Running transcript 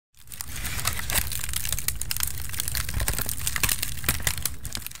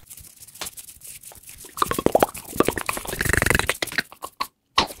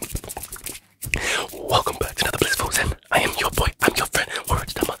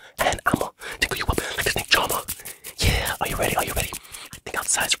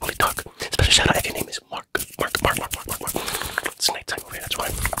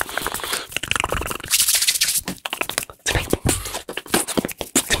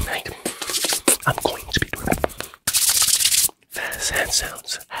I'm going to be doing fast hand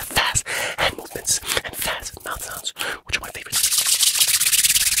sounds, fast hand movements, and fast mouth sounds, which are my favorites.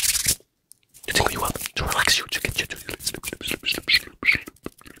 To tingle you up, to relax you, to get you to sleep.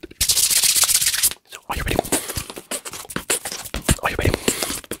 So, are you ready? Are you ready?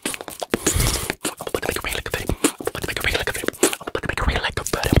 I'm about to make it rain like a baby. I'm about to make it rain like a baby. I'm about to make it rain like a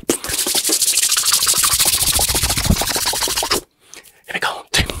baby. Here we go.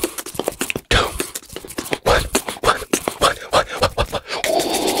 3, 2, 1.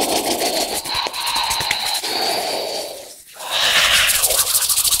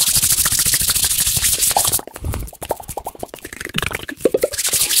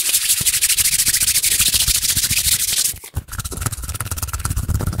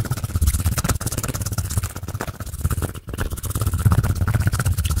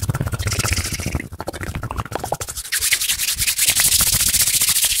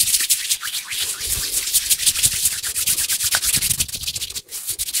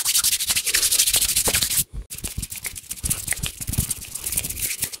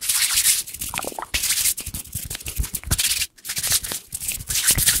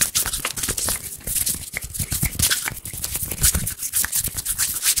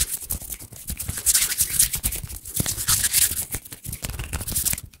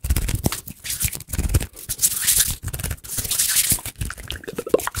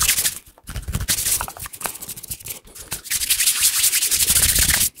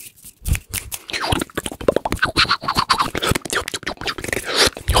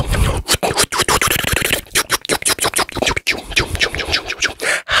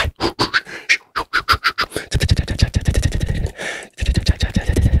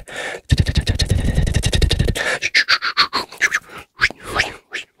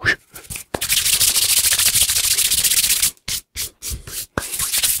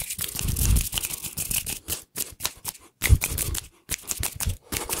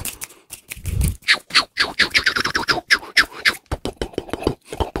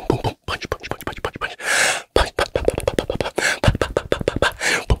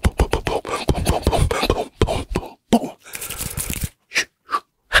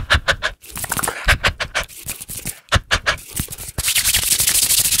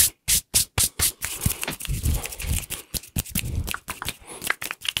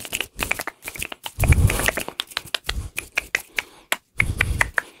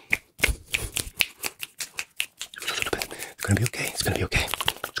 It's gonna be okay. It's gonna be okay.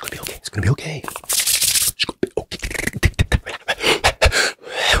 It's gonna be okay. It's gonna be okay. It's gonna be okay.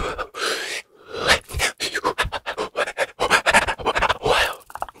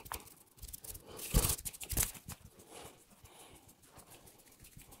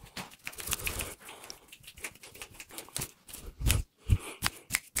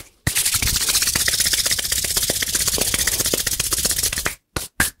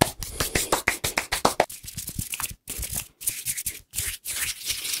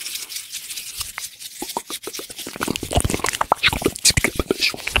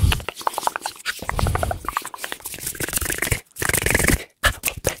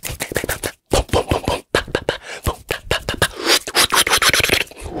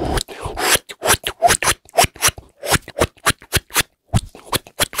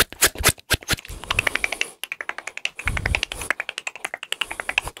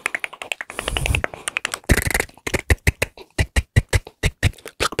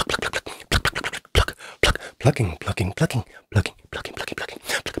 Plucking, plucking, plucking, plucking, plucking, plucking, plucking, pluck,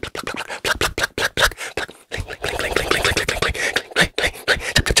 pluck, pluck, pluck, pluck, pluck, pluck, pluck, pluck, pluck, pluck, clink, clink, clink, clink, clink, clink, clink, clink, clink, clink, clink, clink,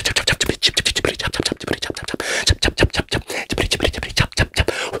 chop, chop, chop, chop, chop, chip, chip, chip, chip, chop, chop, chop, chip, chop, chop, chop, chop, chop, chop, chop, chop, chip, chip, chip, chop, chop, chop,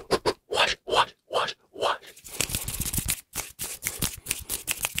 wash, wash, wash, wash.